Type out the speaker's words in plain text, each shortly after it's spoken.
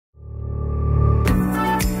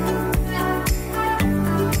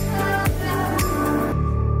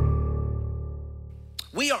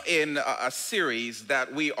in a series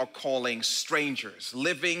that we are calling Strangers,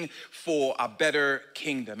 Living for a Better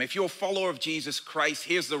Kingdom. If you're a follower of Jesus Christ,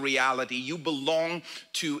 here's the reality. You belong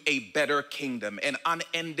to a better kingdom, an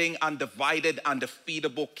unending, undivided,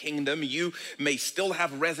 undefeatable kingdom. You may still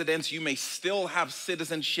have residence, you may still have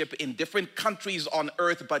citizenship in different countries on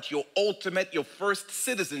earth, but your first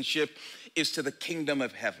citizenship is to the kingdom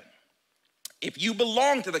of heaven. If you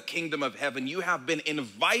belong to the kingdom of heaven, you have been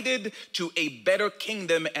invited to a better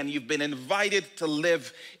kingdom, and you've been invited to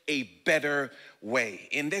live a better way.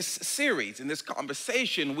 In this series, in this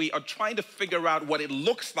conversation, we are trying to figure out what it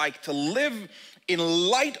looks like to live in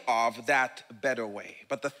light of that better way.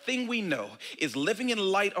 But the thing we know is living in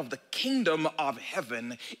light of the kingdom of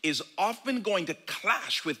heaven is often going to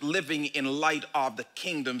clash with living in light of the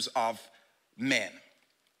kingdoms of men.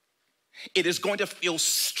 It is going to feel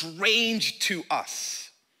strange to us.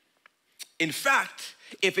 In fact,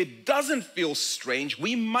 if it doesn't feel strange,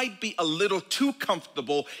 we might be a little too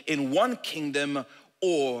comfortable in one kingdom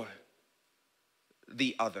or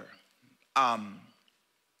the other. I've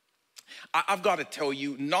got to tell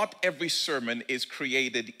you, not every sermon is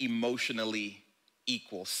created emotionally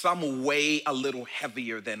equal. Some weigh a little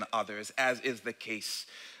heavier than others, as is the case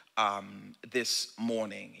this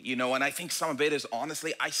morning, and I think some of it is,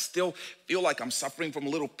 honestly, I still feel like I'm suffering from a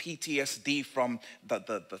little PTSD from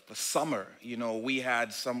the summer. We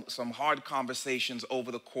had some hard conversations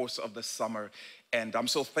over the course of the summer, and I'm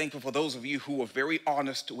so thankful for those of you who were very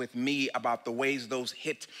honest with me about the ways those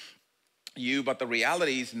hit you, but the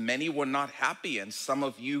reality is many were not happy, and some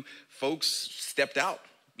of you folks stepped out.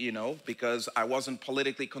 Because I wasn't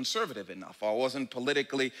politically conservative enough, or I wasn't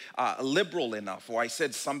politically liberal enough, or I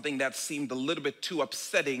said something that seemed a little bit too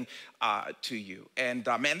upsetting to you. And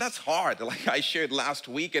man, that's hard. Like I shared last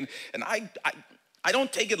week, and I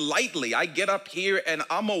don't take it lightly. I get up here and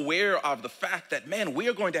I'm aware of the fact that, man, we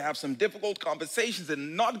are going to have some difficult conversations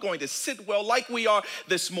and not going to sit well like we are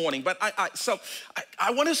this morning. But I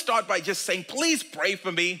want to start by just saying, please pray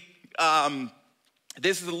for me.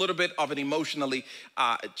 This is a little bit of an emotionally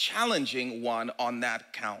challenging one on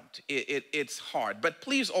that count. It's hard, but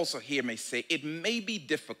please also hear me say it may be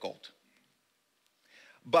difficult,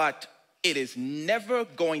 but it is never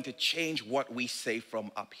going to change what we say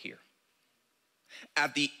from up here.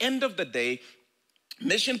 At the end of the day,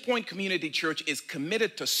 Mission Point Community Church is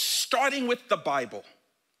committed to starting with the Bible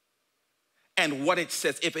and what it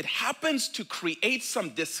says. If it happens to create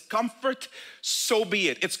some discomfort, so be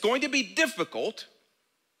it. It's going to be difficult,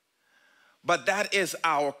 but that is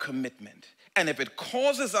our commitment. And if it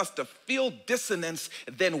causes us to feel dissonance,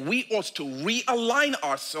 then we ought to realign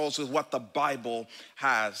ourselves with what the Bible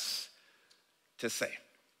has to say.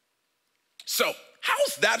 So,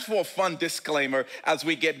 how's that for a fun disclaimer as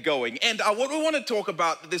we get going? And what we want to talk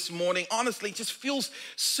about this morning, honestly, just feels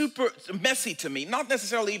super messy to me. Not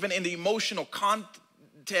necessarily even in the emotional content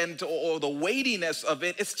or the weightiness of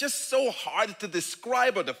it. It's just so hard to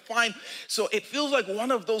describe or define. So it feels like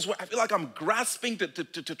one of those where I feel like I'm grasping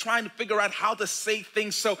to try and figure out how to say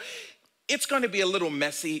things. So it's going to be a little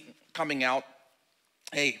messy coming out.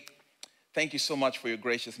 Hey, thank you so much for your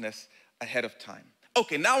graciousness ahead of time.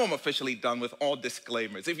 Okay, now I'm officially done with all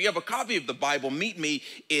disclaimers. If you have a copy of the Bible, meet me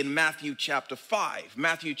in Matthew chapter 5.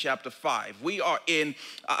 Matthew chapter 5. We are in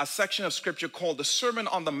a section of scripture called the Sermon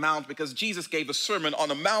on the Mount, because Jesus gave a sermon on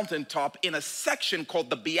a mountaintop in a section called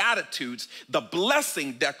the Beatitudes, the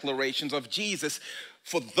blessing declarations of Jesus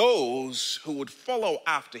for those who would follow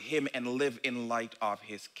after him and live in light of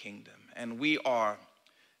his kingdom. And we are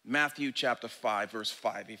Matthew chapter 5, verse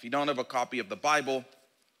 5. If you don't have a copy of the Bible,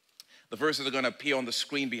 the verses are going to appear on the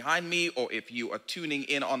screen behind me, or if you are tuning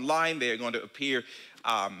in online, they are going to appear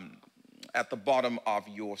at the bottom of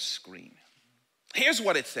your screen. Here's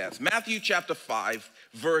what it says. Matthew chapter 5,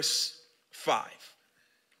 verse 5.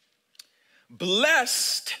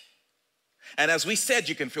 Blessed, and as we said,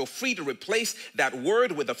 you can feel free to replace that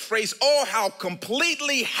word with the phrase, oh, how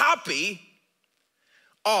completely happy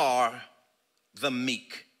are the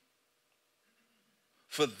meek,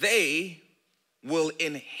 for they will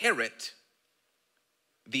inherit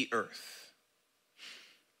the earth.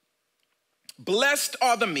 Blessed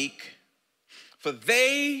are the meek, for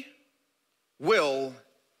they will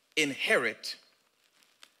inherit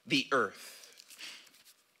the earth.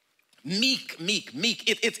 Meek.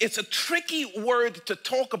 It's a tricky word to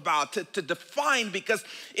talk about, to define, because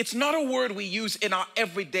it's not a word we use in our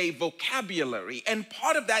everyday vocabulary. And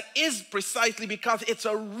part of that is precisely because it's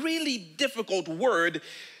a really difficult word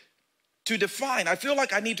to define. I feel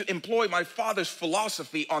like I need to employ my father's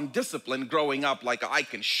philosophy on discipline growing up, like I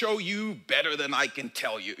can show you better than I can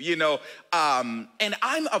tell you, and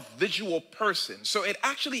I'm a visual person, so it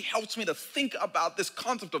actually helps me to think about this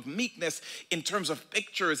concept of meekness in terms of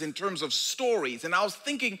pictures, in terms of stories. And I was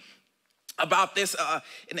thinking about this,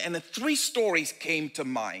 and the three stories came to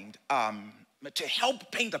mind to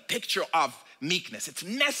help paint a picture of meekness. It's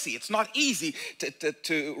messy, it's not easy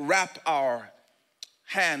to wrap our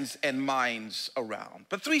hands and minds around.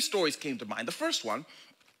 But three stories came to mind. The first one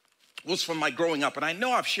was from my growing up, and I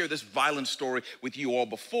know I've shared this violent story with you all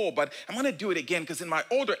before, but I'm gonna do it again because in my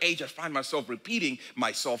older age, I find myself repeating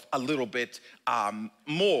myself a little bit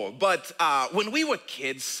more. But when we were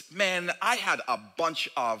kids, man, I had a bunch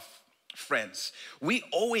of friends. We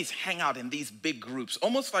always hang out in these big groups,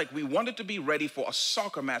 almost like we wanted to be ready for a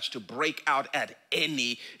soccer match to break out at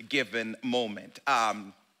any given moment.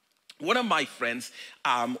 One of my friends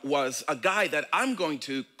was a guy that I'm going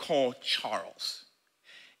to call Charles.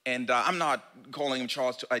 And I'm not calling him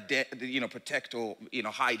Charles to protect or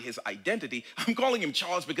hide his identity. I'm calling him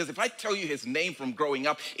Charles because if I tell you his name from growing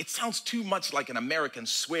up, it sounds too much like an American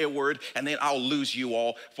swear word, and then I'll lose you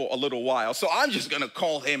all for a little while. So I'm just gonna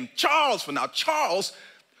call him Charles for now. Charles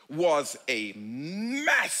was a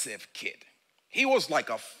massive kid. He was like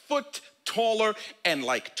a foot taller and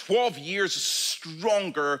like 12 years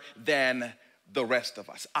stronger than the rest of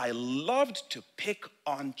us. I loved to pick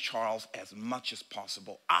on Charles as much as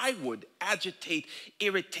possible. I would agitate,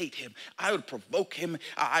 irritate him. I would provoke him.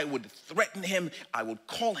 I would threaten him. I would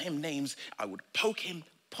call him names. I would poke him,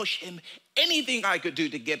 push him, anything I could do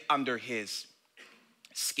to get under his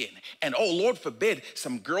skin. And oh, Lord forbid,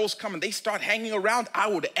 some girls come and they start hanging around, I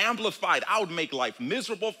would amplify it. I would make life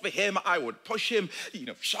miserable for him. I would push him,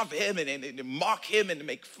 shove him and mock him and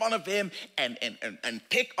make fun of him and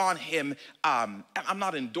pick on him. I'm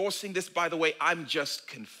not endorsing this, by the way. I'm just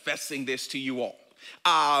confessing this to you all.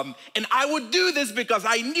 And I would do this because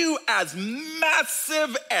I knew as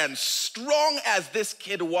massive and strong as this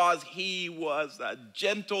kid was, he was a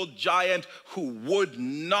gentle giant who would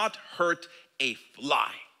not hurt a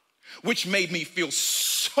fly, which made me feel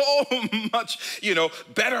so much,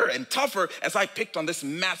 better and tougher as I picked on this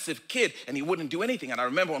massive kid and he wouldn't do anything. And I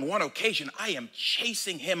remember on one occasion, I am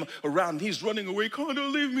chasing him around. He's running away. Can't you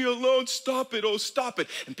leave me alone? Stop it. Oh, stop it.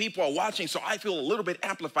 And people are watching, so I feel a little bit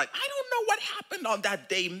amplified. I don't know what happened on that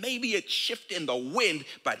day. Maybe it shifted in the wind,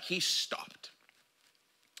 but he stopped.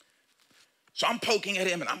 So I'm poking at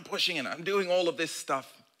him and I'm pushing and I'm doing all of this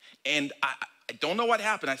stuff. And I don't know what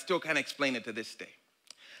happened. I still can't explain it to this day.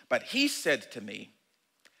 But he said to me,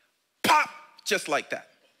 pop, just like that.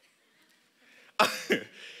 And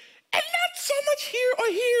not so much here or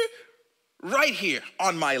here, right here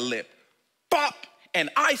on my lip. Pop. And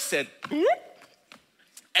I said, whoop.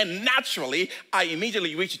 And naturally, I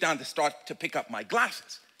immediately reached down to start to pick up my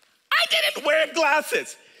glasses. I didn't wear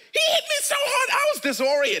glasses. He hit me so hard, I was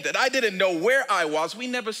disoriented. I didn't know where I was. We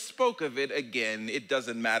never spoke of it again. It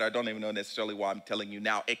doesn't matter. I don't even know necessarily why I'm telling you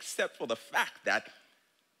now, except for the fact that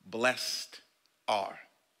blessed are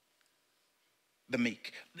the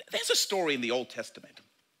meek. There's a story in the Old Testament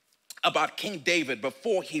about King David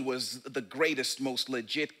before he was the greatest, most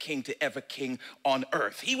legit king to ever king on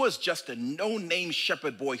earth. He was just a no-name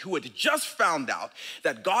shepherd boy who had just found out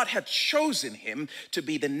that God had chosen him to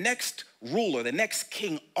be the next ruler, the next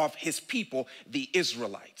king of his people, the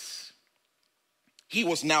Israelites. He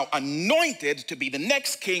was now anointed to be the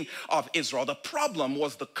next king of Israel. The problem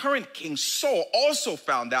was the current king, Saul, also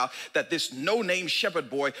found out that this no-name shepherd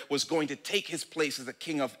boy was going to take his place as the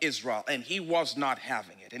king of Israel, and he was not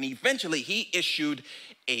having it. And eventually he issued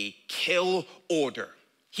a kill order.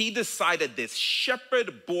 He decided this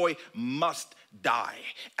shepherd boy must die.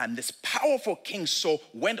 And this powerful King Saul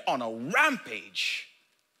went on a rampage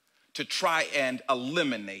to try and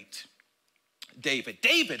eliminate David.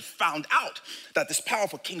 David found out that this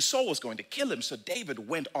powerful King Saul was going to kill him, so David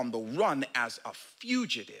went on the run as a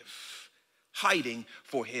fugitive, hiding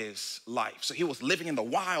for his life. So he was living in the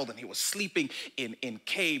wild and he was sleeping in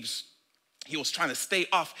caves. He was trying to stay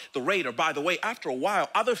off the radar. By the way, after a while,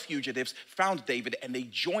 other fugitives found David and they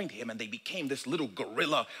joined him and they became this little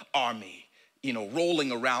guerrilla army,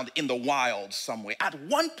 rolling around in the wild somewhere. At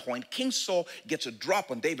one point, King Saul gets a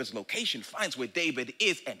drop on David's location, finds where David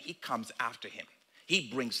is, and he comes after him. He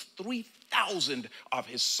brings 3,000 of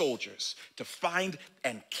his soldiers to find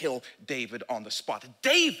and kill David on the spot.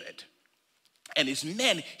 David and his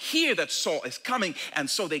men hear that Saul is coming, and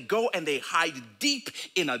so they go and they hide deep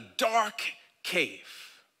in a dark cave.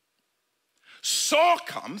 Saul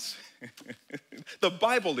comes. The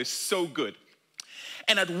Bible is so good.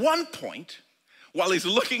 And at one point, while he's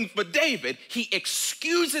looking for David, he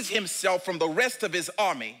excuses himself from the rest of his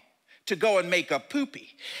army to go and make a poopy.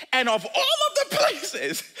 And of all of the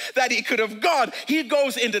places that he could have gone, he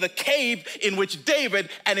goes into the cave in which David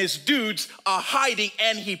and his dudes are hiding,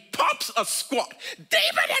 and he pops a squat.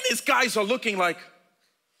 David and his guys are looking like,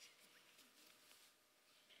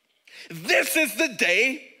 this is the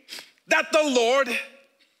day that the Lord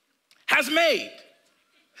has made.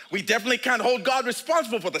 We definitely can't hold God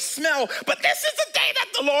responsible for the smell, but this is the day that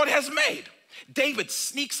the Lord has made. David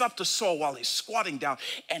sneaks up to Saul while he's squatting down,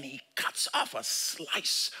 and he cuts off a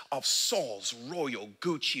slice of Saul's royal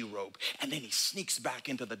Gucci robe, and then he sneaks back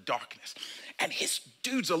into the darkness. And his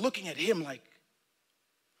dudes are looking at him like,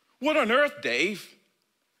 what on earth, Dave?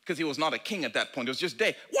 Because he was not a king at that point, it was just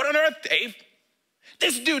Dave. What on earth, Dave?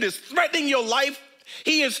 This dude is threatening your life.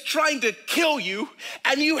 He is trying to kill you,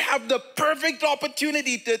 and you have the perfect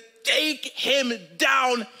opportunity to take him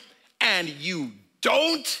down, and you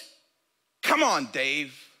don't? Come on,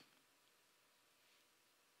 Dave.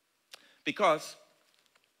 Because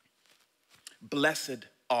blessed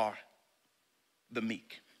are the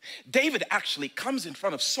meek. David actually comes in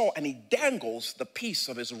front of Saul, and he dangles the piece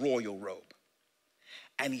of his royal robe.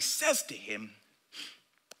 And he says to him,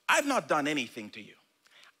 I've not done anything to you.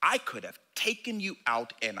 I could have taken you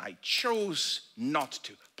out, and I chose not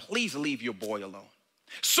to. Please leave your boy alone.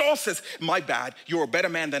 Saul says, my bad, you're a better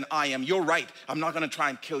man than I am. You're right, I'm not gonna try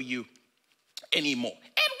and kill you anymore.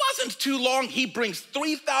 It wasn't too long, he brings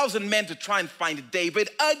 3,000 men to try and find David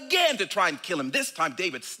again to try and kill him. This time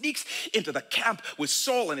David sneaks into the camp with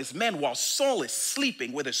Saul and his men while Saul is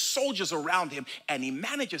sleeping with his soldiers around him, and he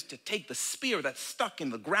manages to take the spear that's stuck in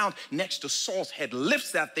the ground next to Saul's head,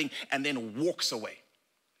 lifts that thing, and then walks away.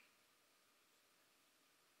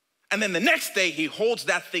 And then the next day, he holds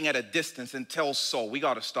that thing at a distance and tells Saul, we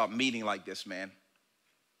got to stop meeting like this, man.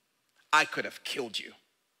 I could have killed you,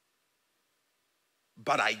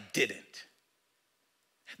 but I didn't.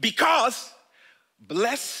 Because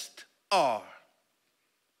blessed are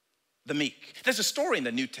the meek. There's a story in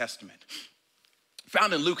the New Testament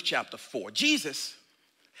found in Luke chapter 4. Jesus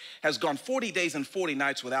has gone 40 days and 40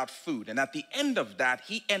 nights without food. And at the end of that,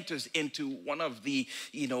 he enters into one of the,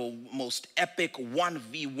 most epic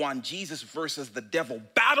 1v1, Jesus versus the devil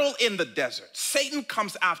battle in the desert. Satan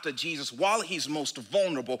comes after Jesus while he's most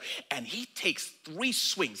vulnerable, and he takes 3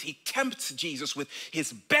 swings. He tempts Jesus with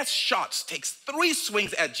his best shots, takes 3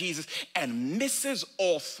 swings at Jesus and misses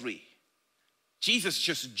all 3. Jesus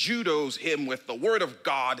just judos him with the word of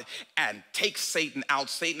God and takes Satan out.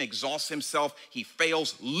 Satan exhausts himself, he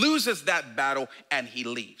fails, loses that battle, and he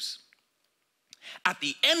leaves. At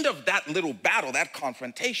the end of that little battle, that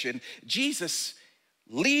confrontation, Jesus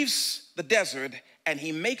leaves the desert and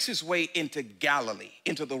he makes his way into Galilee,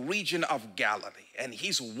 into the region of Galilee. And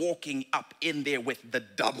he's walking up in there with the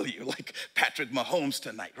W, like Patrick Mahomes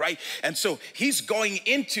tonight, right? And so he's going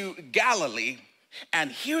into Galilee.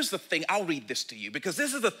 And here's the thing, I'll read this to you because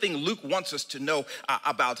this is the thing Luke wants us to know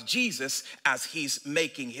about Jesus as he's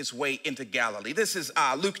making his way into Galilee. This is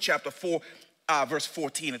Luke chapter 4, verse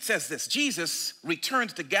 14. It says this, Jesus returned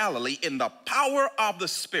to Galilee in the power of the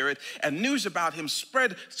Spirit, and news about him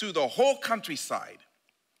spread through the whole countryside.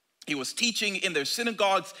 He was teaching in their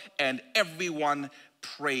synagogues, and everyone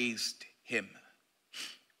praised him.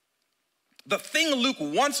 The thing Luke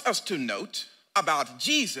wants us to note about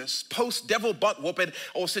Jesus post-devil butt-whooping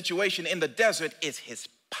or situation in the desert is his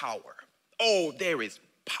power. Oh, there is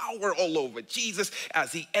power all over Jesus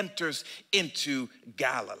as he enters into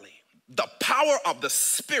Galilee. The power of the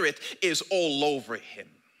Spirit is all over him.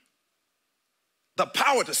 The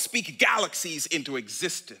power to speak galaxies into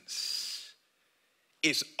existence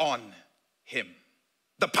is on him.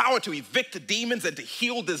 The power to evict demons and to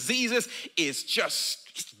heal diseases is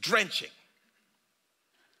just drenching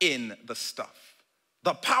in the stuff.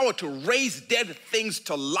 The power to raise dead things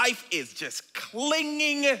to life is just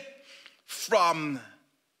clinging from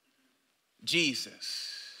Jesus.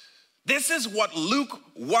 This is what Luke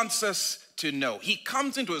wants us to know. He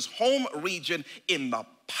comes into his home region in the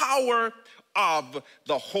power of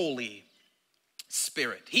the Holy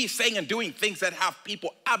Spirit. He's saying and doing things that have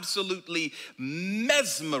people absolutely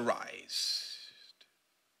mesmerized.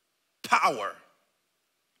 Power.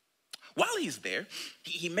 While he's there,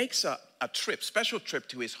 he makes a special trip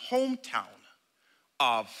to his hometown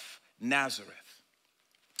of Nazareth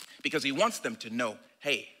because he wants them to know,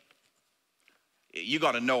 hey, you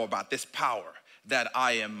got to know about this power that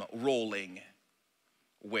I am rolling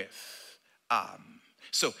with.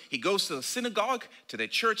 So he goes to the synagogue, to their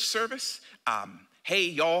church service. Hey,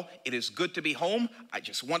 y'all, it is good to be home. I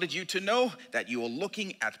just wanted you to know that you are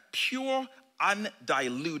looking at pure,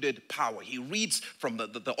 undiluted power. He reads from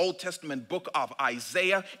the Old Testament book of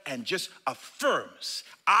Isaiah and just affirms,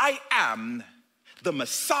 I am the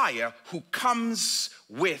Messiah who comes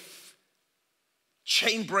with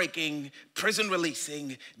chain-breaking,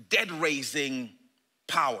 prison-releasing, dead-raising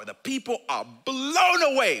power. The people are blown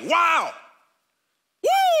away. Wow!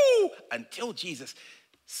 Woo! Until Jesus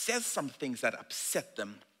says some things that upset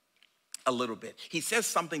them a little bit. He says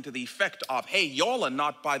something to the effect of, hey, y'all are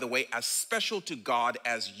not, by the way, as special to God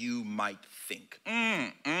as you might think.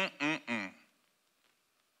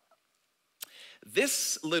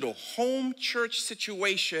 This little home church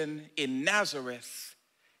situation in Nazareth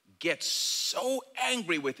gets so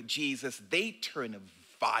angry with Jesus, they turn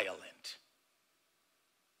violent.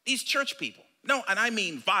 These church people, no, and I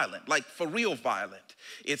mean violent, like for real violent.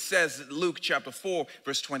 It says, Luke chapter 4,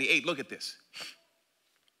 verse 28, look at this.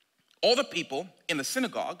 All the people in the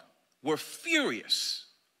synagogue were furious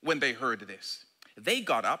when they heard this. They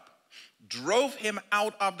got up, drove him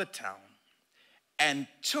out of the town, and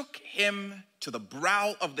took him to the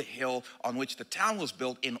brow of the hill on which the town was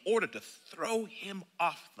built in order to throw him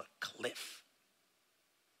off the cliff.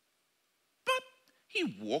 But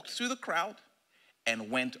he walked through the crowd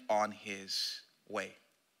and went on his way.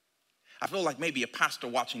 I feel like maybe a pastor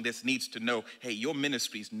watching this needs to know, hey, your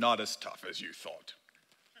ministry's not as tough as you thought.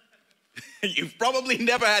 You've probably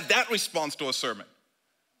never had that response to a sermon.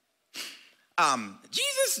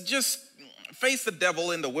 Jesus just faced the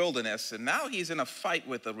devil in the wilderness, and now he's in a fight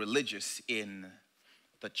with the religious in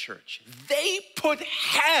the church. They put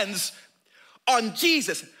hands on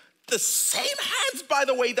Jesus. The same hands, by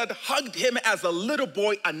the way, that hugged him as a little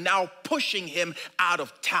boy are now pushing him out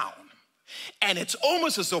of town. And it's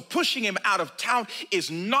almost as though pushing him out of town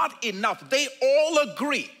is not enough. They all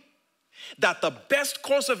agree that the best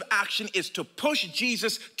course of action is to push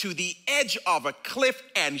Jesus to the edge of a cliff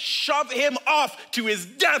and shove him off to his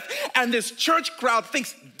death. And this church crowd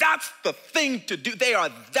thinks that's the thing to do. They are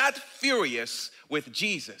that furious with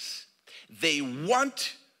Jesus. They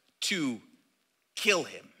want to kill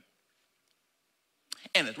him.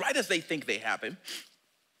 And right as they think they have him,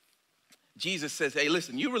 Jesus says, hey,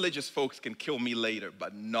 listen, you religious folks can kill me later,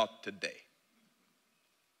 but not today.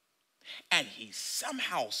 And he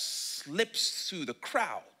somehow slips through the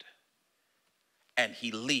crowd and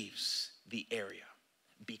he leaves the area,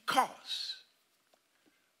 because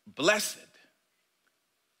blessed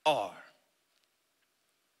are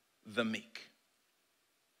the meek.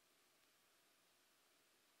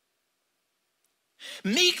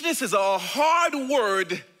 Meekness is a hard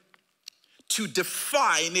word to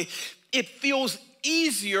define. It feels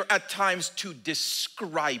easier at times to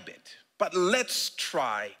describe it, but let's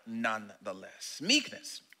try nonetheless.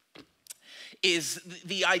 Meekness is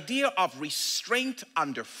the idea of restraint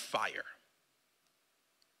under fire.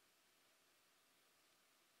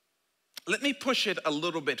 Let me push it a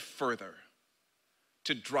little bit further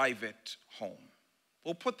to drive it home.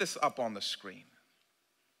 We'll put this up on the screen.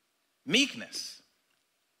 Meekness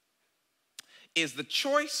is the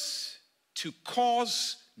choice to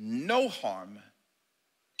cause no harm,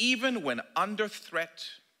 even when under threat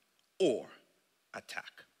or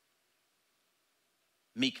attack.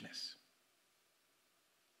 Meekness.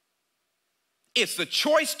 It's the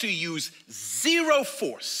choice to use zero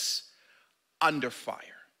force under fire.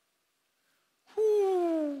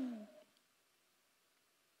 Whew.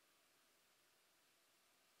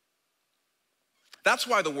 That's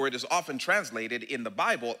why the word is often translated in the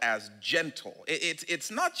Bible as gentle.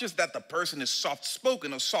 It's not just that the person is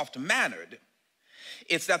soft-spoken or soft-mannered.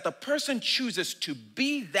 It's that the person chooses to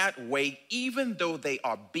be that way even though they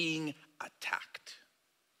are being attacked.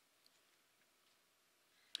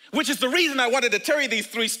 Which is the reason I wanted to tell you these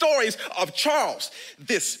three stories of Charles,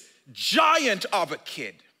 this giant of a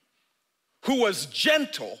kid who was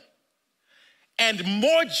gentle and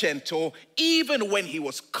more gentle even when he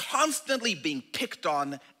was constantly being picked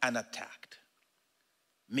on and attacked.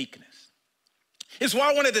 Meekness. It's why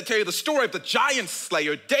I wanted to tell you the story of the giant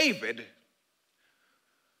slayer, David,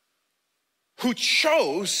 who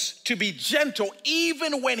chose to be gentle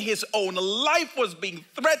even when his own life was being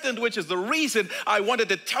threatened, which is the reason I wanted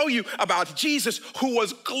to tell you about Jesus, who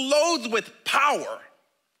was clothed with power,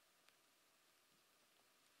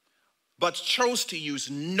 but chose to use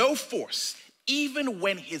no force even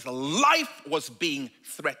when his life was being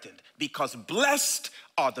threatened, because blessed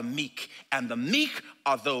are the meek, and the meek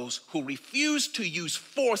are those who refuse to use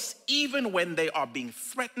force even when they are being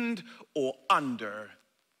threatened or under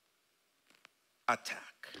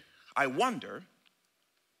attack. I wonder,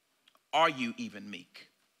 are you even meek?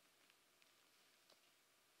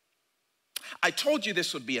 I told you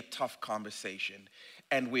this would be a tough conversation,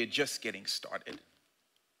 and we're just getting started.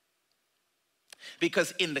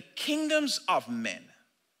 Because in the kingdoms of men,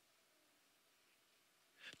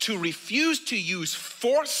 to refuse to use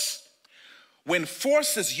force when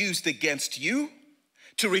force is used against you,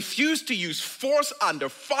 to refuse to use force under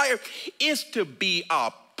fire, is to be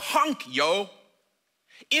a punk, yo.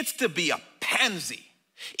 It's to be a pansy.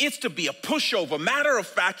 It's to be a pushover. Matter of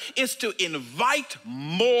fact, it's to invite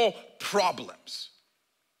more problems.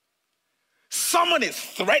 Someone is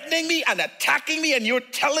threatening me and attacking me, and you're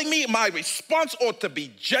telling me my response ought to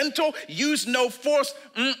be gentle, use no force.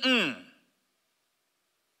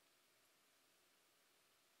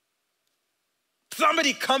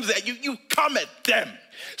 Somebody comes at you, you come at them.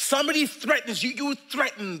 Somebody threatens you, you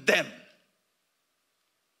threaten them.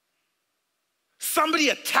 Somebody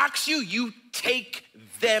attacks you, you take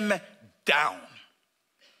them down.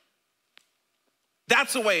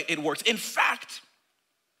 That's the way it works. In fact,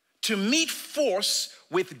 to meet force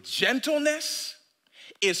with gentleness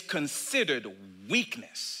is considered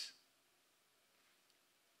weakness.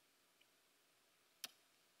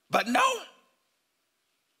 But no,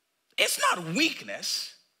 it's not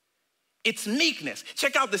weakness, it's meekness.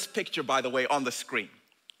 Check out this picture, by the way, on the screen.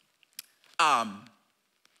 I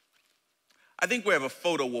think we have a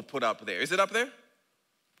photo we'll put up there. Is it up there?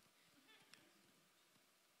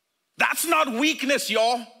 That's not weakness,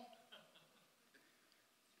 y'all.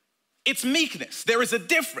 It's meekness. There is a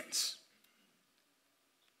difference.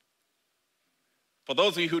 For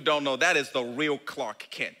those of you who don't know, that is the real Clark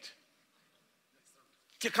Kent.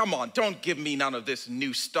 Come on, don't give me none of this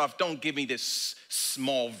new stuff. Don't give me this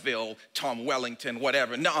Smallville, Tom Wellington,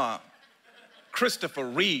 whatever. Nuh-uh. Christopher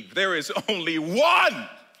Reeve. There is only one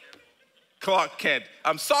Clark Kent.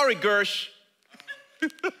 I'm sorry, Gersh.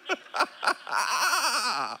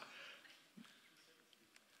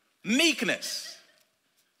 Meekness.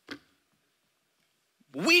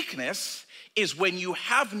 Weakness is when you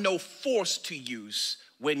have no force to use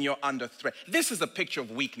when you're under threat. This is a picture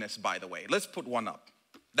of weakness, by the way. Let's put one up.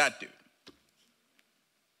 That dude.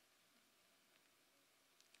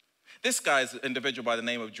 This guy's an individual by the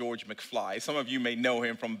name of George McFly. Some of you may know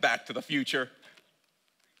him from Back to the Future.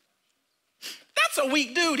 That's a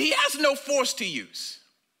weak dude. He has no force to use.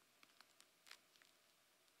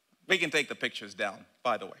 We can take the pictures down,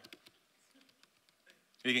 by the way.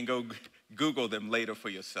 You can go Google them later for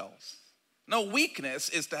yourselves. No, weakness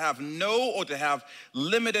is to have no or to have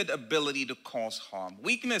limited ability to cause harm.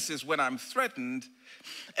 Weakness is when I'm threatened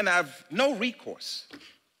and I have no recourse.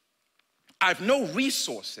 I have no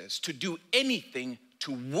resources to do anything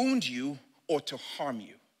to wound you or to harm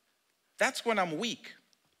you. That's when I'm weak.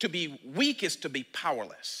 To be weak is to be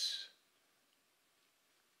powerless.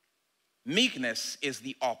 Meekness is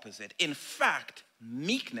the opposite. In fact,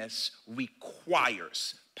 meekness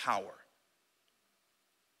requires power.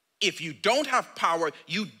 If you don't have power,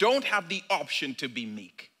 you don't have the option to be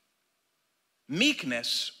meek.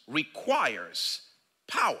 Meekness requires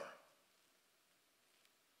power.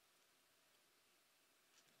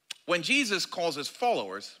 When Jesus calls his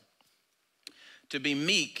followers to be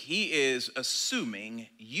meek, he is assuming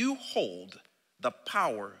you hold the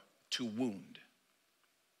power to wound.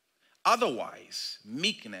 Otherwise,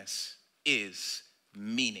 meekness is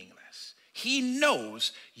meaningless. He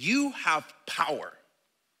knows you have power.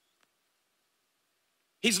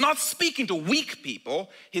 He's not speaking to weak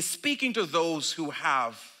people, he's speaking to those who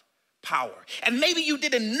have power. And maybe you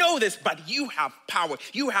didn't know this, but you have power.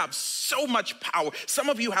 You have so much power. Some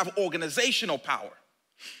of you have organizational power.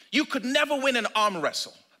 You could never win an arm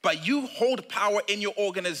wrestle, but you hold power in your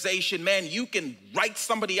organization. Man, you can write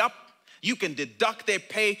somebody up, you can deduct their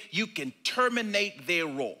pay, you can terminate their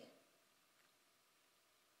role.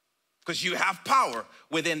 Because you have power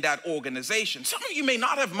within that organization. Some of you may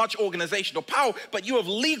not have much organizational power, but you have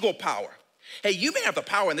legal power. Hey, you may have the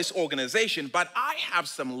power in this organization, but I have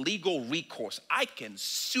some legal recourse. I can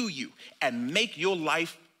sue you and make your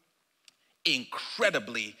life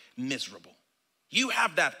incredibly miserable. You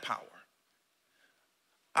have that power.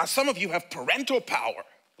 Some of you have parental power.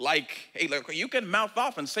 Like, hey, look, you can mouth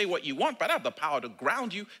off and say what you want, but I have the power to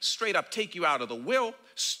ground you, straight up take you out of the will,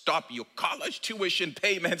 stop your college tuition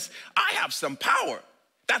payments. I have some power.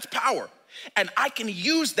 That's power. And I can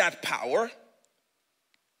use that power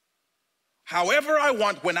however I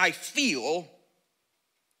want when I feel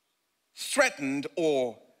threatened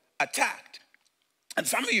or attacked. And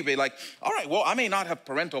some of you be like, all right, well, I may not have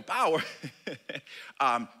parental power,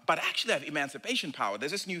 but actually I have emancipation power.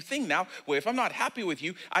 There's this new thing now where if I'm not happy with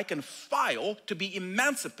you, I can file to be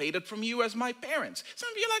emancipated from you as my parents. Some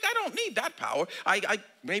of you are like, I don't need that power.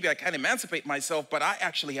 Maybe I can emancipate myself, but I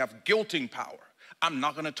actually have guilting power. I'm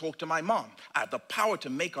not going to talk to my mom. I have the power to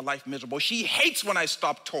make her life miserable. She hates when I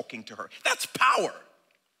stop talking to her. That's power.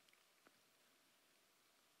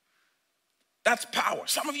 That's power.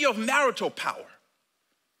 Some of you have marital power.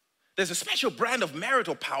 There's a special brand of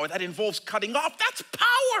marital power that involves cutting off. That's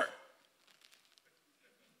power.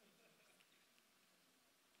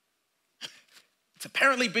 It's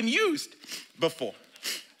apparently been used before.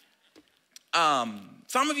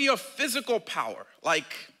 Some of you have physical power,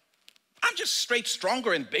 like I'm just straight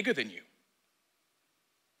stronger and bigger than you,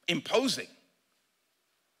 imposing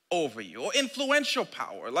over you. Or influential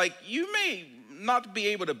power, like you may not be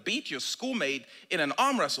able to beat your schoolmate in an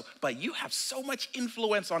arm wrestle, but you have so much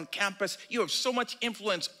influence on campus, you have so much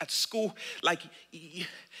influence at school, like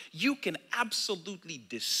you can absolutely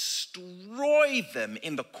destroy them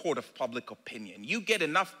in the court of public opinion. You get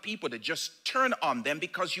enough people to just turn on them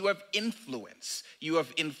because you have influence. You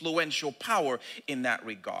have influential power in that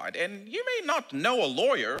regard. And you may not know a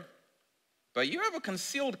lawyer, but you have a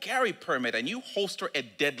concealed carry permit and you holster a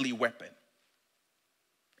deadly weapon.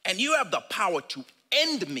 And you have the power to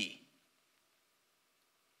end me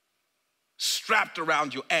strapped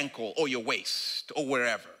around your ankle or your waist or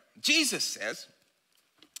wherever. Jesus says,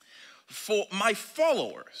 for my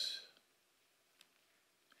followers,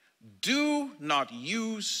 do not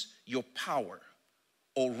use your power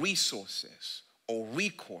or resources or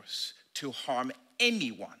recourse to harm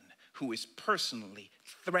anyone who is personally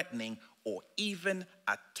threatening or even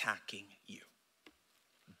attacking you.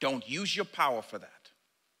 Don't use your power for that.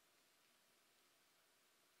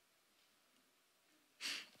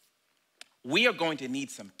 We are going to need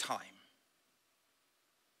some time.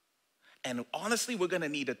 And honestly, we're going to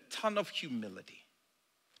need a ton of humility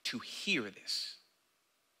to hear this,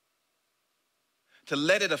 to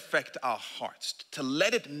let it affect our hearts, to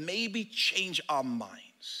let it maybe change our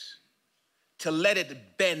minds, to let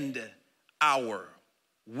it bend our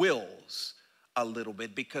wills a little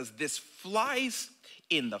bit, because this flies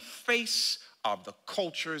in the face of the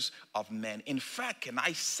cultures of men. In fact, can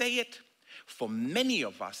I say it? For many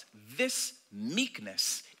of us, this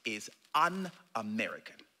meekness is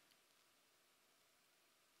un-American.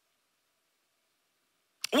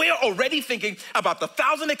 We are already thinking about the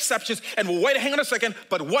 1,000 exceptions, and we'll wait, hang on a second,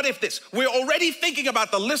 but what if this? We're already thinking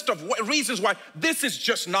about the list of reasons why this is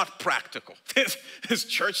just not practical. This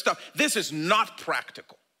church stuff, this is not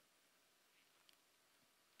practical.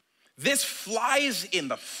 This flies in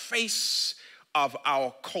the face of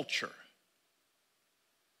our culture.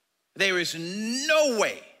 There is no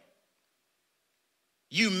way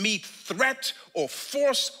you meet threat or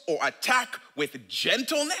force or attack with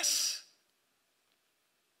gentleness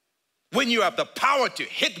when you have the power to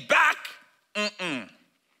hit back.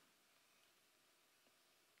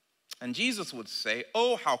 And Jesus would say,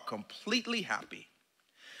 oh, how completely happy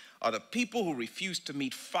are the people who refuse to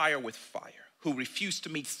meet fire with fire, who refuse to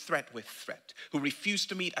meet threat with threat, who refuse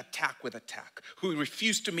to meet attack with attack, who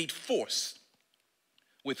refuse to meet force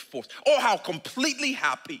with force. Oh, how completely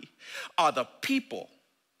happy are the people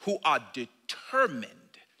who are determined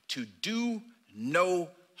to do no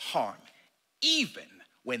harm, even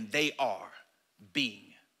when they are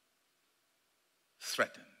being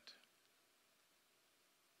threatened.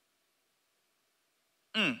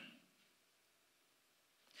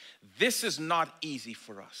 This is not easy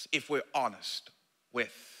for us if we're honest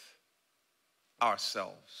with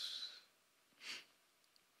ourselves.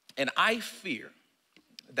 And I fear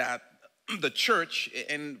that the church,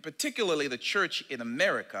 and particularly the church in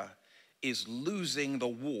America, is losing the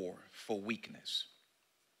war for weakness.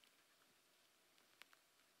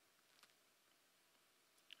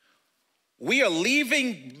 We are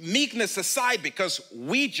leaving meekness aside because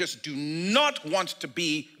we just do not want to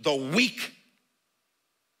be the weak.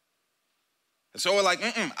 And so we're like,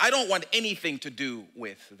 I don't want anything to do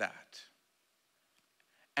with that.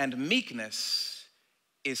 And meekness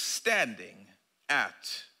is standing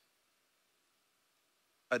at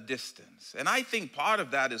a distance. And I think part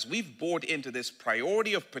of that is we've bought into this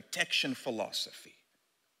priority of protection philosophy.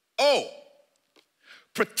 Oh,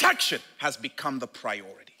 protection has become the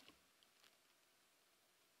priority.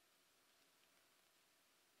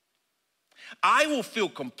 I will feel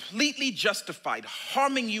completely justified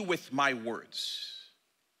harming you with my words,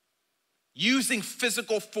 using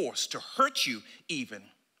physical force to hurt you even,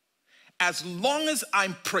 as long as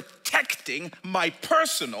I'm protecting my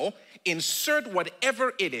personal, insert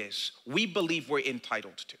whatever it is we believe we're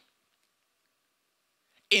entitled to.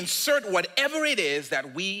 Insert whatever it is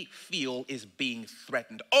that we feel is being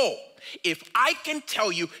threatened. Oh, if I can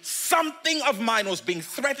tell you something of mine was being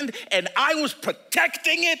threatened and I was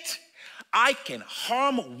protecting it, I can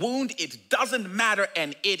harm, wound, it doesn't matter,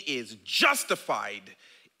 and it is justified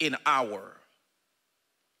in our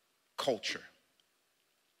culture.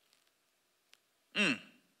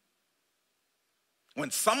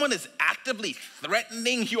 When someone is actively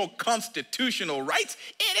threatening your constitutional rights,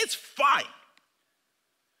 it is fine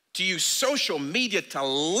to use social media to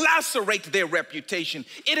lacerate their reputation.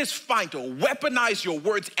 It is fine to weaponize your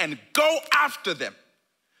words and go after them.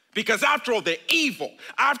 Because after all, they're evil.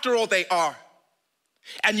 After all, they are.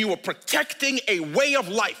 And you are protecting a way of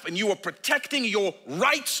life, and you are protecting your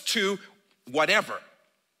rights to whatever.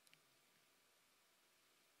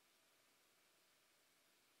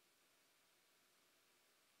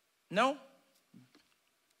 No.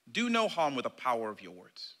 Do no harm with the power of your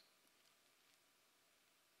words.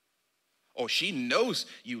 Or she knows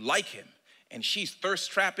you like him, and she's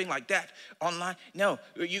thirst trapping like that online. No,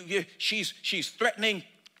 she's threatening,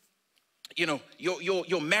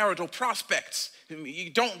 your marital prospects.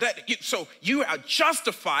 So you are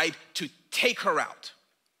justified to take her out.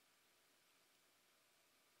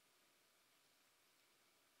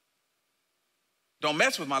 Don't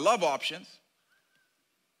mess with my love options.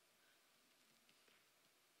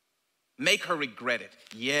 Make her regret it.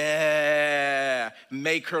 Yeah,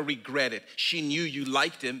 make her regret it. She knew you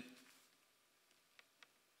liked him.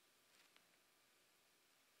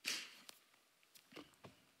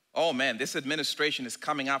 Oh man, this administration is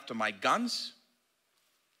coming after my guns.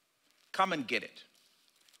 Come and get it.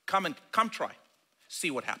 Come try.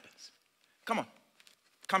 See what happens. Come on,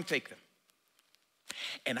 come take them.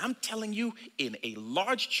 And I'm telling you, in a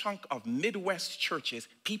large chunk of Midwest churches,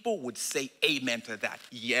 people would say amen to that.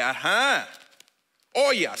 Yeah, huh?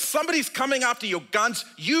 Oh yeah, somebody's coming after your guns.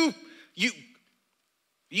 You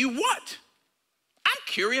what? I'm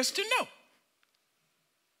curious to know.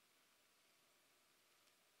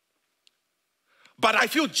 But I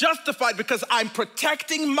feel justified because I'm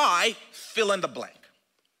protecting my fill in the blank.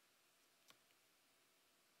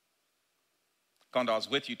 Gonda, I was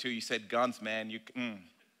with you too. You said guns, man.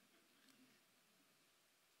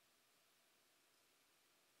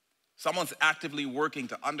 Someone's actively working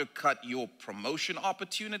to undercut your promotion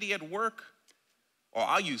opportunity at work. Or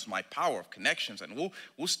I'll use my power of connections and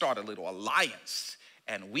we'll start a little alliance,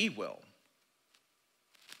 and we'll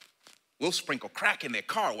sprinkle crack in their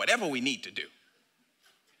car, whatever we need to do.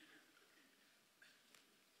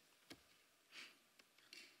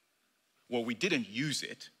 Well, we didn't use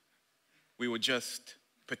it. We were just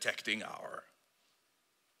protecting our.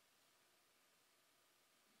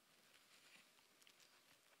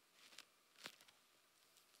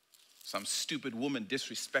 Some stupid woman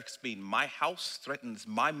disrespects me in my house, threatens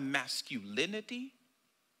my masculinity.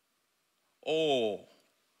 Oh,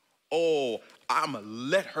 I'm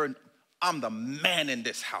the man in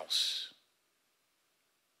this house.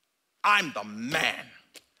 I'm the man.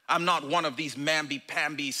 I'm not one of these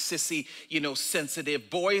mamby-pamby, sissy, sensitive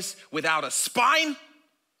boys without a spine.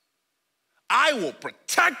 I will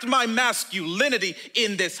protect my masculinity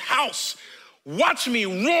in this house. Watch me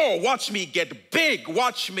roar. Watch me get big.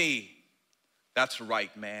 Watch me. That's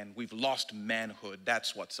right, man. We've lost manhood.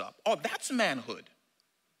 That's what's up. Oh, that's manhood.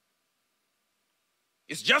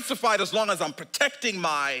 It's justified as long as I'm protecting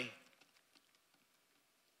my.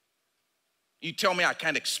 You tell me I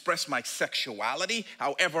can't express my sexuality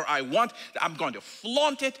however I want. I'm going to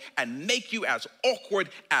flaunt it and make you as awkward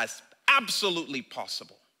as absolutely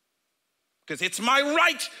possible. Because it's my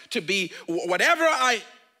right to be whatever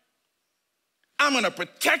I'm going to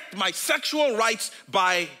protect my sexual rights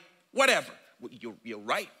by whatever. You're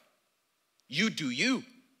right. You do you.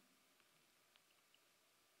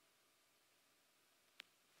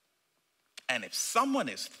 And if someone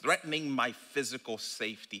is threatening my physical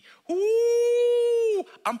safety,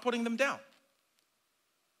 I'm putting them down.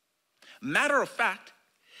 Matter of fact,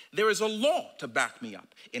 there is a law to back me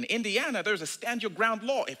up. In Indiana, there's a stand your ground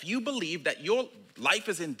law. If you believe that your life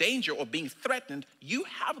is in danger or being threatened, you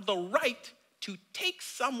have the right to take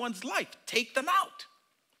someone's life, take them out.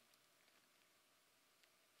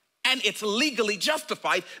 And it's legally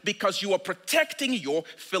justified because you are protecting your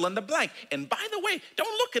fill in the blank. And by the way,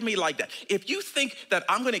 don't look at me like that. If you think that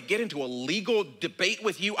I'm going to get into a legal debate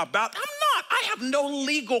with you about, I'm not. I have no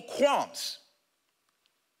legal qualms.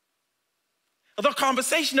 The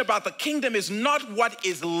conversation about the kingdom is not what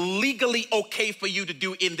is legally okay for you to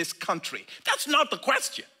do in this country. That's not the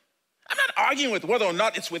question. I'm not arguing with whether or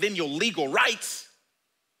not it's within your legal rights.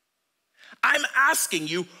 I'm asking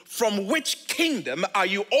you, from which kingdom are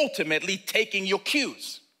you ultimately taking your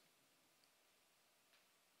cues?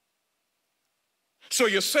 So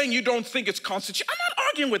you're saying you don't think it's constitutional. I'm not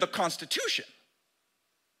arguing with the Constitution.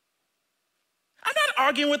 I'm not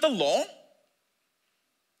arguing with the law.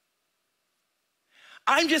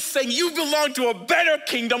 I'm just saying you belong to a better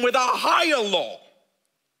kingdom with a higher law.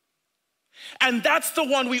 And that's the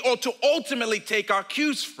one we ought to ultimately take our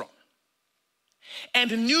cues from.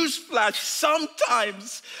 And newsflash,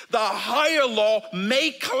 sometimes the higher law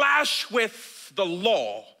may clash with the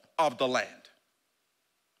law of the land.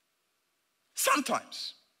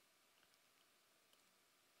 Sometimes.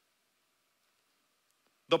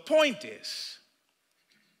 The point is,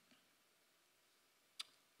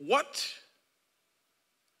 what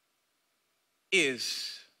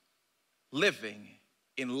is living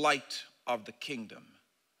in light of the kingdom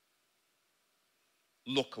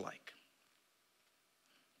look like?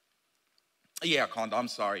 Yeah, Kondo, I'm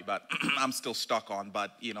sorry, but I'm still stuck on,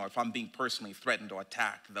 but if I'm being personally threatened or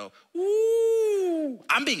attacked, though, ooh,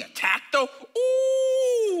 I'm being attacked, though,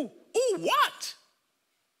 ooh, what?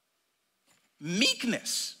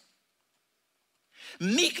 Meekness.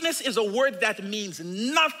 Meekness is a word that means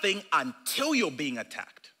nothing until you're being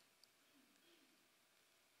attacked.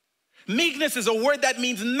 Meekness is a word that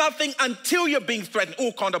means nothing until you're being threatened.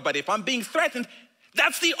 Oh, Kondo, but if I'm being threatened,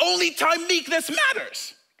 that's the only time meekness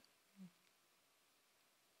matters.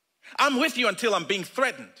 I'm with you until I'm being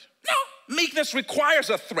threatened. No, meekness requires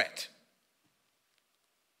a threat.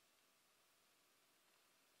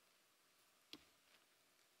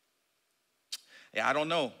 Yeah, I don't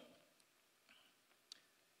know,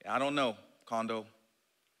 Kondo.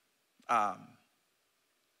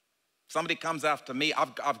 Somebody comes after me, I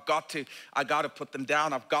got to put them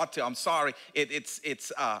down. I'm sorry.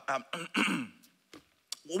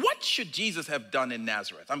 What should Jesus have done in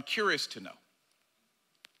Nazareth? I'm curious to know.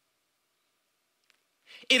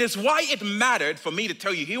 It is why it mattered for me to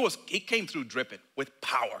tell you he came through dripping with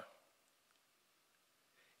power.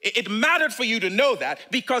 It mattered for you to know that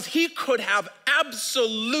because he could have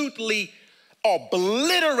absolutely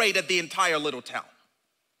obliterated the entire little town.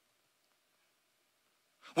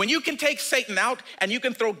 When you can take Satan out and you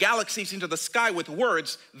can throw galaxies into the sky with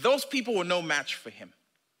words, those people were no match for him.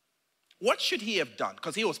 What should he have done?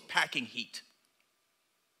 Because he was packing heat.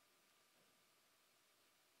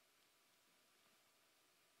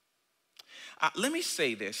 Let me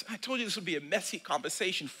say this. I told you this would be a messy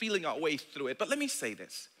conversation, feeling our way through it, but let me say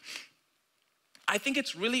this. I think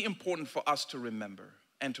it's really important for us to remember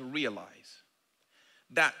and to realize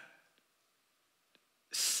that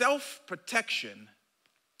self-protection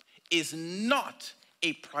is not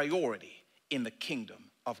a priority in the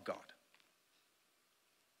kingdom of God.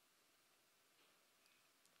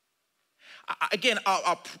 Again,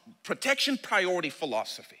 our protection priority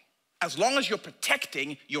philosophy, as long as you're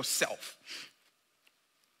protecting yourself,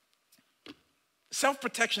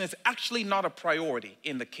 self-protection is actually not a priority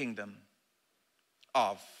in the kingdom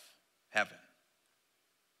of heaven.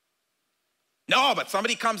 No, but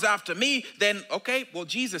somebody comes after me, then okay, well,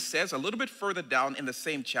 Jesus says a little bit further down in the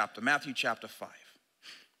same chapter, Matthew chapter 5,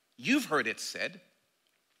 you've heard it said,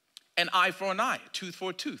 an eye for an eye, a tooth for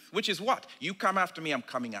a tooth, which is what? You come after me, I'm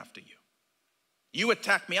coming after you. You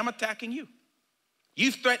attack me, I'm attacking you.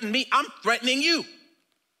 You threaten me, I'm threatening you.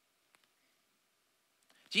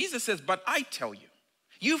 Jesus says, but I tell you,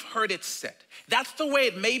 you've heard it said. That's the way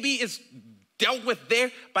it maybe is dealt with there,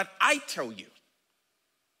 but I tell you,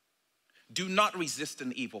 do not resist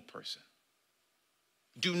an evil person.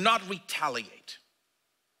 Do not retaliate.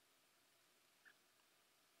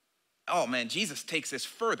 Oh man, Jesus takes this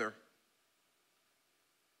further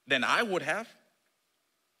than I would have.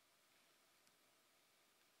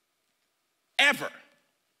 Ever.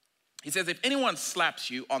 He says, if anyone slaps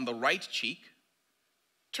you on the right cheek,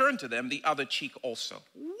 turn to them the other cheek also.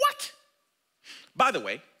 What? By the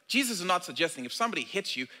way, Jesus is not suggesting if somebody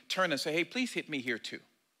hits you, turn and say, hey, please hit me here too.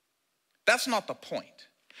 That's not the point.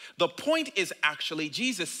 The point is actually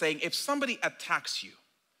Jesus saying, if somebody attacks you,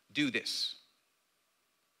 do this.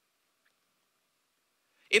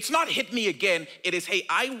 It's not hit me again. It is, hey,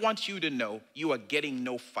 I want you to know you are getting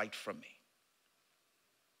no fight from me.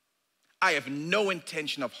 I have no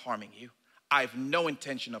intention of harming you. I have no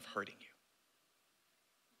intention of hurting you.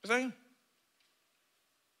 You know what I'm saying?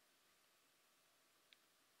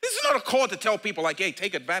 This is not a call to tell people like, hey,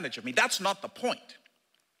 take advantage of me. That's not the point.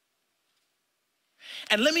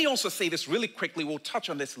 And let me also say this really quickly. We'll touch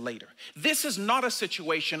on this later. This is not a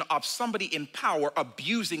situation of somebody in power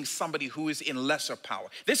abusing somebody who is in lesser power.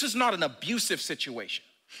 This is not an abusive situation.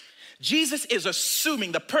 Jesus is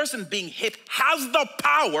assuming the person being hit has the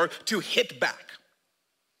power to hit back.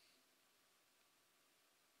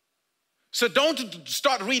 So don't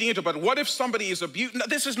start reading into, but what if somebody is abused? No,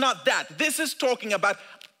 this is not that. This is talking about,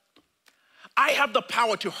 I have the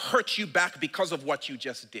power to hurt you back because of what you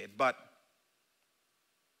just did, but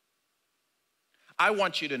I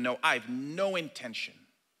want you to know I have no intention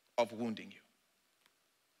of wounding you.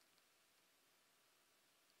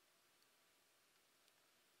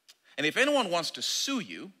 And if anyone wants to sue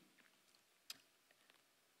you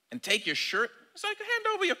and take your shirt, it's like, hand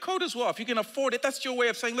over your coat as well. If you can afford it, that's your way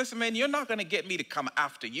of saying, listen, man, you're not going to get me to come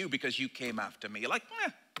after you because you came after me. You're like,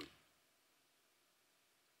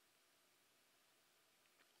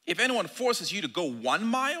 If anyone forces you to go 1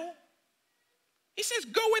 mile, he says,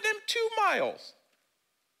 go with them 2 miles.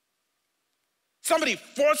 Somebody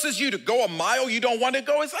forces you to go a mile you don't want to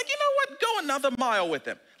go, it's like, you know what, go another mile with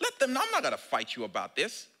them. Let them know, I'm not going to fight you about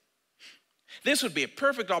this. This would be a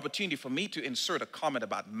perfect opportunity for me to insert a comment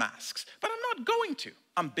about masks, but I'm not going to.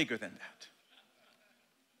 I'm bigger than that.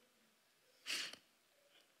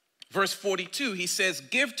 Verse 42, he says,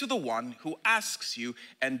 give to the one who asks you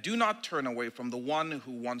and do not turn away from the one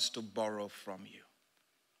who wants to borrow from you.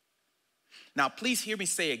 Now, please hear me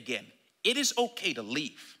say again, it is okay to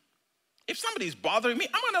leave. If somebody's bothering me,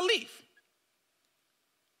 I'm going to leave.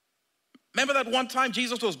 Remember that one time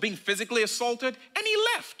Jesus was being physically assaulted and he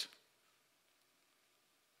left.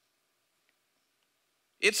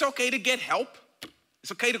 It's okay to get help.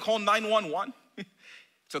 It's okay to call 911.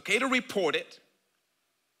 It's okay to report it.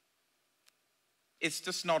 It's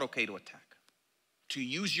just not okay to attack, to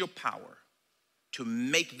use your power, to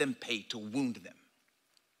make them pay, to wound them.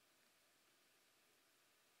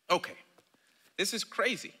 Okay, this is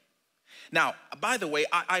crazy. Now, by the way,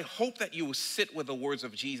 I hope that you will sit with the words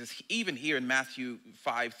of Jesus, even here in Matthew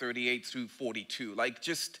 5:38 through 42. Like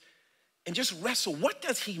just wrestle. What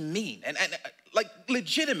does he mean? And like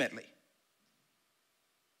legitimately.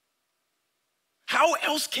 How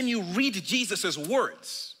else can you read Jesus'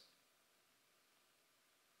 words?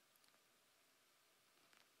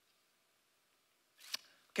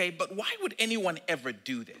 Okay, but why would anyone ever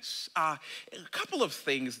do this? A couple of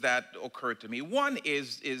things that occurred to me. One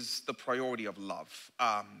is the priority of love.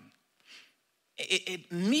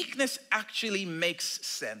 Meekness actually makes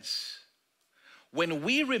sense when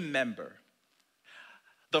we remember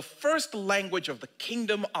the first language of the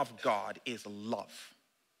kingdom of God is love.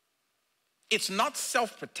 It's not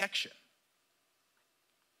self-protection.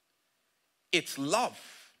 It's love.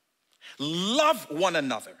 Love one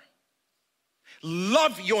another.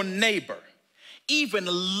 Love your neighbor. Even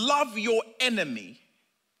love your enemy.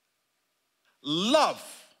 Love.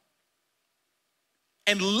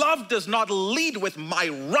 And love does not lead with my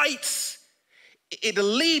rights. It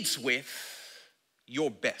leads with your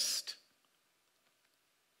best.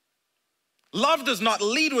 Love does not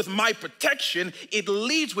lead with my protection. It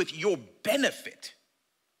leads with your benefit.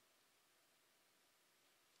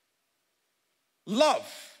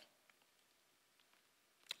 Love.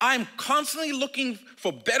 I'm constantly looking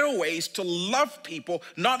for better ways to love people,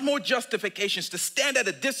 not more justifications, to stand at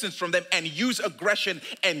a distance from them and use aggression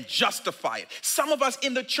and justify it. Some of us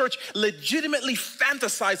in the church legitimately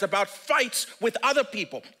fantasize about fights with other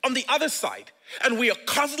people on the other side. And we are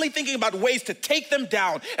constantly thinking about ways to take them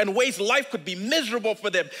down and ways life could be miserable for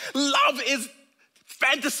them. Love is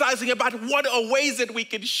fantasizing about what are ways that we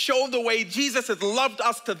can show the way Jesus has loved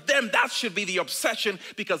us to them. That should be the obsession,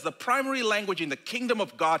 because the primary language in the kingdom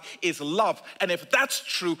of God is love. And if that's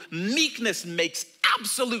true, meekness makes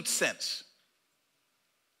absolute sense.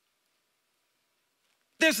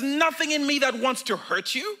 There's nothing in me that wants to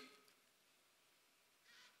hurt you.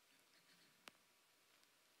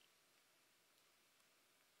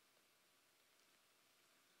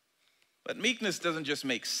 But meekness doesn't just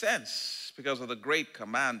make sense because of the great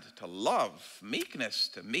command to love. Meekness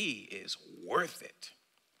to me is worth it.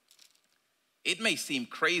 It may seem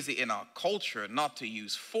crazy in our culture not to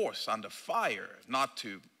use force under fire, not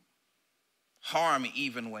to harm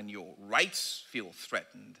even when your rights feel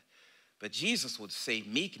threatened. But Jesus would say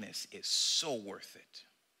meekness is so worth it.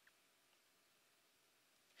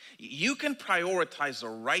 You can prioritize the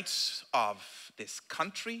rights of this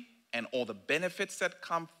country and all the benefits that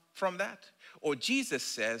come from that. Or Jesus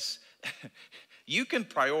says, you can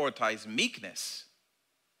prioritize meekness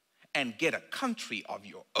and get a country of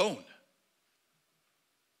your own.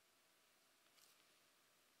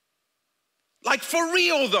 Like for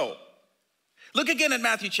real though. Look again at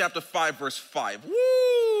Matthew chapter 5, verse 5.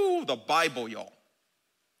 Woo, the Bible, y'all.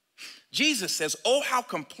 Jesus says, oh, how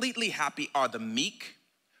completely happy are the meek,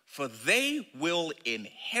 for they will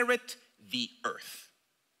inherit the earth.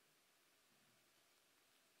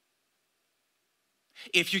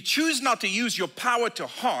 If you choose not to use your power to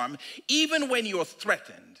harm, even when you're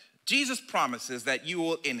threatened, Jesus promises that you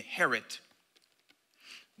will inherit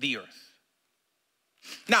the earth.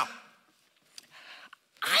 Now,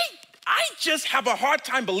 I just have a hard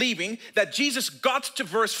time believing that Jesus got to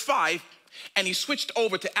verse 5 and he switched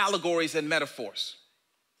over to allegories and metaphors.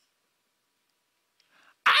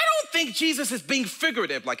 think Jesus is being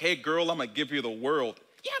figurative, like, hey girl, I'm gonna give you the world.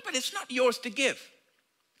 Yeah, but it's not yours to give.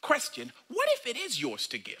 Question, what if it is yours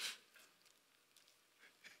to give?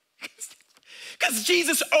 Because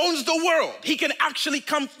Jesus owns the world. He can actually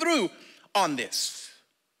come through on this.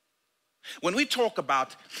 When we talk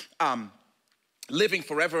about living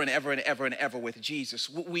forever and ever and ever and ever with Jesus,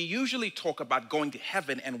 we usually talk about going to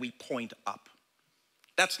heaven and we point up.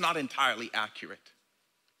 That's not entirely accurate.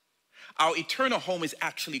 Our eternal home is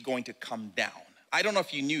actually going to come down. I don't know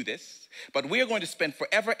if you knew this, but we are going to spend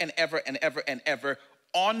forever and ever and ever and ever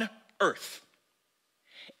on earth.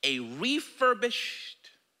 A refurbished,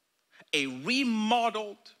 a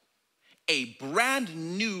remodeled, a brand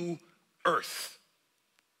new earth.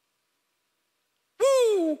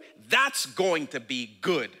 Woo! That's going to be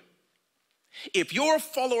good. If you're a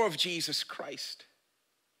follower of Jesus Christ,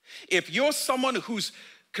 if you're someone who's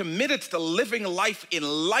committed to living life in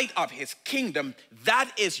light of his kingdom,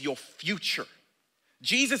 that is your future.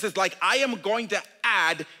 Jesus is like, I am going to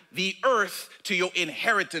add the earth to your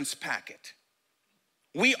inheritance packet.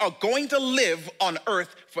 We are going to live on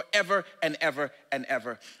earth forever and ever and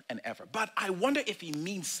ever and ever. But I wonder if he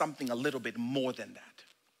means something a little bit more than that.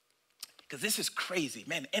 Because this is crazy.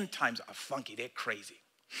 Man, end times are funky. They're crazy.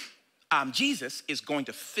 Jesus is going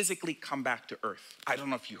to physically come back to earth. I don't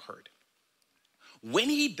know if you heard. When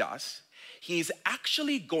he does, he is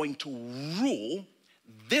actually going to rule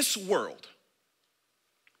this world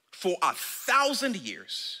for 1,000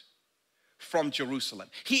 years from Jerusalem.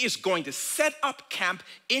 He is going to set up camp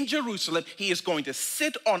in Jerusalem. He is going to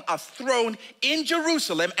sit on a throne in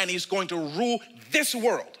Jerusalem, and he's going to rule this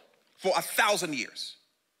world for 1,000 years.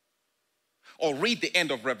 Or read the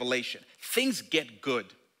end of Revelation. Things get good.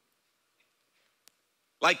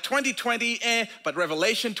 Like 2020, but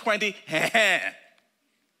Revelation 20,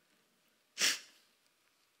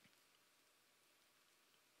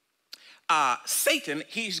 Satan,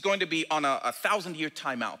 he's going to be on a 1,000-year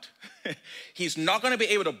timeout. He's not going to be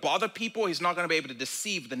able to bother people. He's not going to be able to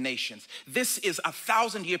deceive the nations. This is a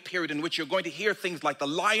 1,000-year period in which you're going to hear things like the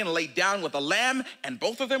lion laid down with the lamb, and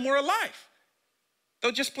both of them were alive.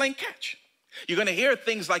 They're just playing catch. You're going to hear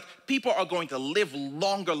things like people are going to live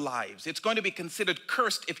longer lives. It's going to be considered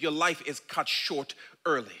cursed if your life is cut short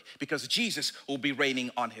early, because Jesus will be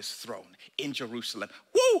reigning on his throne in Jerusalem.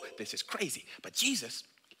 Woo! This is crazy. But Jesus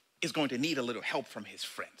is going to need a little help from his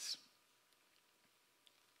friends.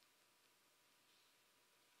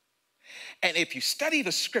 And if you study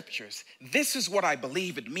the scriptures, this is what I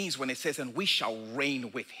believe it means when it says, and we shall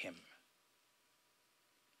reign with him.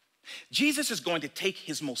 Jesus is going to take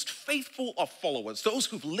his most faithful of followers, those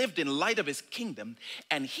who've lived in light of his kingdom,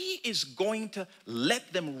 and he is going to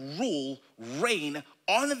let them rule, reign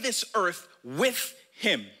on this earth with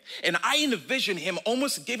him. And I envision him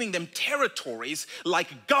almost giving them territories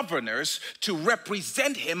like governors to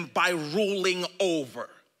represent him by ruling over.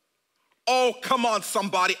 Oh, come on,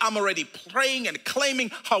 somebody. I'm already praying and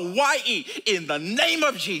claiming Hawaii in the name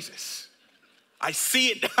of Jesus. I see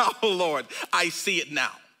it now, Lord. I see it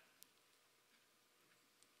now.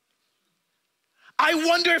 I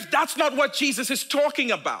wonder if that's not what Jesus is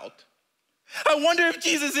talking about. I wonder if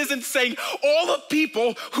Jesus isn't saying all the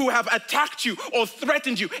people who have attacked you or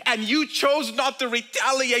threatened you and you chose not to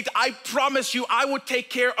retaliate, I promise you I would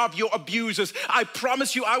take care of your abusers. I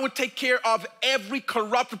promise you I would take care of every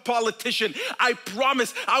corrupt politician. I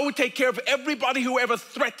promise I would take care of everybody who ever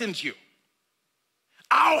threatened you.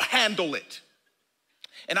 I'll handle it.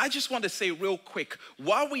 And I just want to say real quick,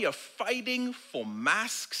 while we are fighting for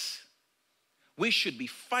masks, we should be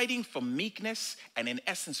fighting for meekness and, in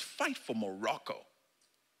essence, fight for Morocco.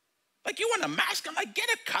 Like, you want a mask? I'm like, get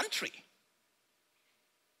a country.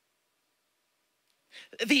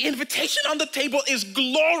 The invitation on the table is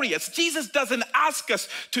glorious. Jesus doesn't ask us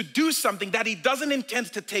to do something that he doesn't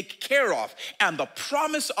intend to take care of. And the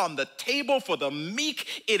promise on the table for the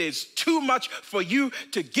meek, it is too much for you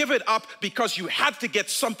to give it up because you had to get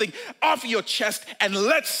something off your chest and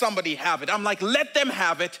let somebody have it. I'm like, let them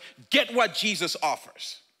have it. Get what Jesus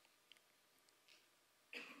offers.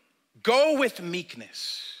 Go with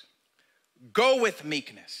meekness. Go with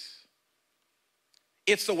meekness.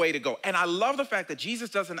 It's the way to go. And I love the fact that Jesus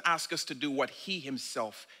doesn't ask us to do what he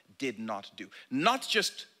himself did not do. Not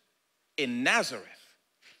just in Nazareth,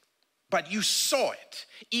 but you saw it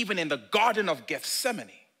even in the Garden of Gethsemane.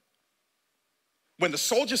 When the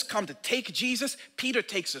soldiers come to take Jesus, Peter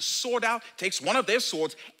takes a sword out, takes one of their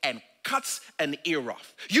swords and cuts an ear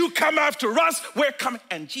off. You come after us, we're coming.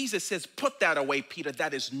 And Jesus says, put that away, Peter.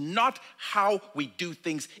 That is not how we do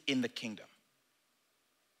things in the kingdom.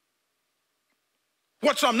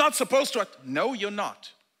 What, so I'm not supposed to? No, you're not.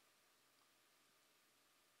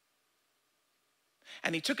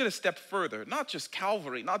 And he took it a step further, not just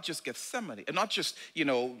Calvary, not just Gethsemane, and not just,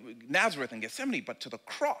 Nazareth and Gethsemane, but to the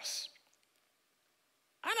cross.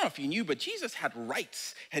 I don't know if you knew, but Jesus had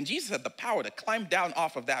rights, and Jesus had the power to climb down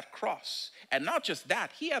off of that cross. And not just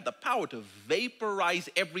that, he had the power to vaporize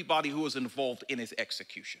everybody who was involved in his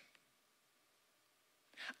execution.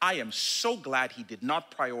 I am so glad he did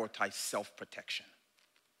not prioritize self-protection.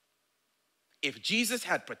 If Jesus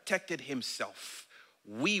had protected himself,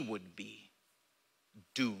 we would be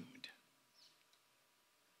doomed.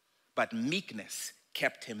 But meekness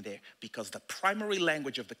kept him there because the primary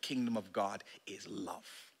language of the kingdom of God is love.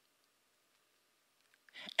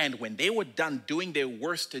 And when they were done doing their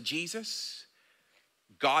worst to Jesus,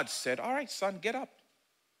 God said, all right, son, get up.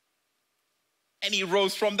 And he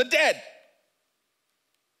rose from the dead.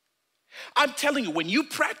 I'm telling you, when you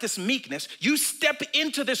practice meekness, you step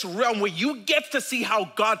into this realm where you get to see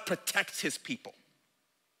how God protects his people.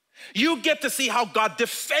 You get to see how God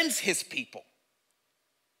defends his people.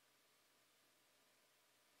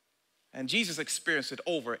 And Jesus experienced it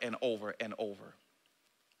over and over and over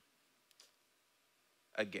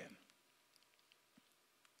again.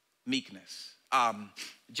 Meekness.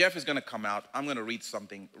 Jeff is going to come out. I'm going to read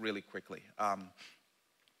something really quickly.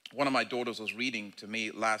 One of my daughters was reading to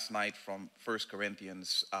me last night from 1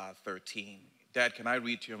 Corinthians 13. Dad, can I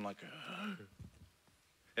read to you? I'm like,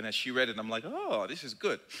 and as she read it, I'm like, oh, this is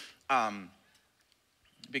good.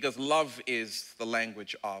 Because love is the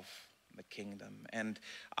language of the kingdom. And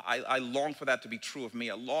I long for that to be true of me.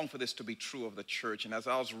 I long for this to be true of the church. And as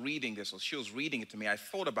I was reading this, or she was reading it to me, I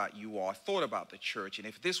thought about you all. I thought about the church. And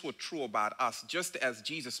if this were true about us, just as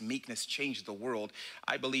Jesus' meekness changed the world,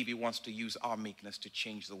 I believe he wants to use our meekness to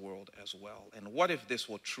change the world as well. And what if this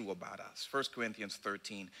were true about us? 1 Corinthians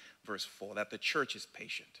 13, verse 4, that the church is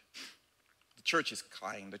patient. The church is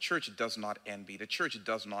kind. The church does not envy. The church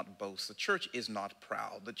does not boast. The church is not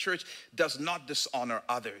proud. The church does not dishonor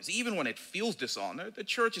others. Even when it feels dishonored, the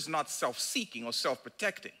church is not self-seeking or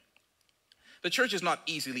self-protecting. The church is not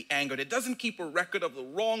easily angered. It doesn't keep a record of the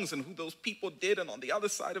wrongs and who those people did and on the other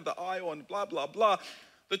side of the aisle and blah, blah, blah.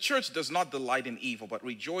 The church does not delight in evil, but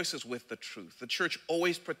rejoices with the truth. The church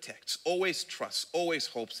always protects, always trusts, always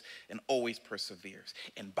hopes, and always perseveres.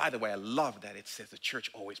 And by the way, I love that it says the church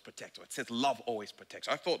always protects, or it says love always protects.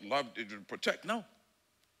 I thought love didn't protect. No.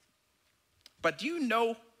 But do you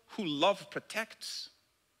know who love protects?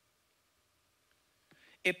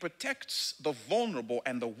 It protects the vulnerable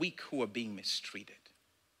and the weak who are being mistreated.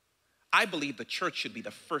 I believe the church should be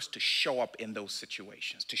the first to show up in those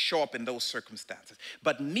situations, to show up in those circumstances.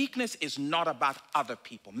 But meekness is not about other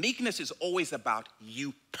people. Meekness is always about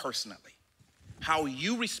you personally, how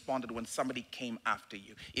you responded when somebody came after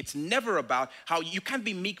you. It's never about how you can't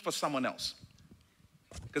be meek for someone else.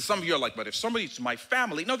 Because some of you are like, but if somebody's my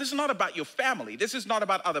family. No, this is not about your family. This is not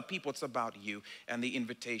about other people. It's about you and the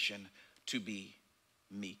invitation to be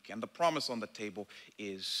meek. And the promise on the table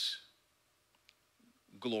is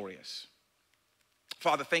glorious.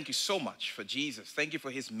 Father, thank you so much for Jesus. Thank you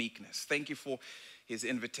for his meekness. Thank you for his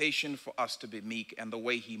invitation for us to be meek and the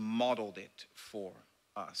way he modeled it for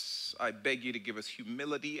us. I beg you to give us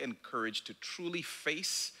humility and courage to truly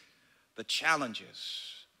face the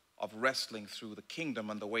challenges of wrestling through the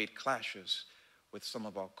kingdom and the way it clashes with some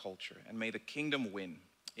of our culture. And may the kingdom win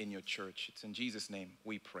in your church. It's in Jesus' name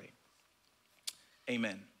we pray.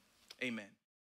 Amen. Amen.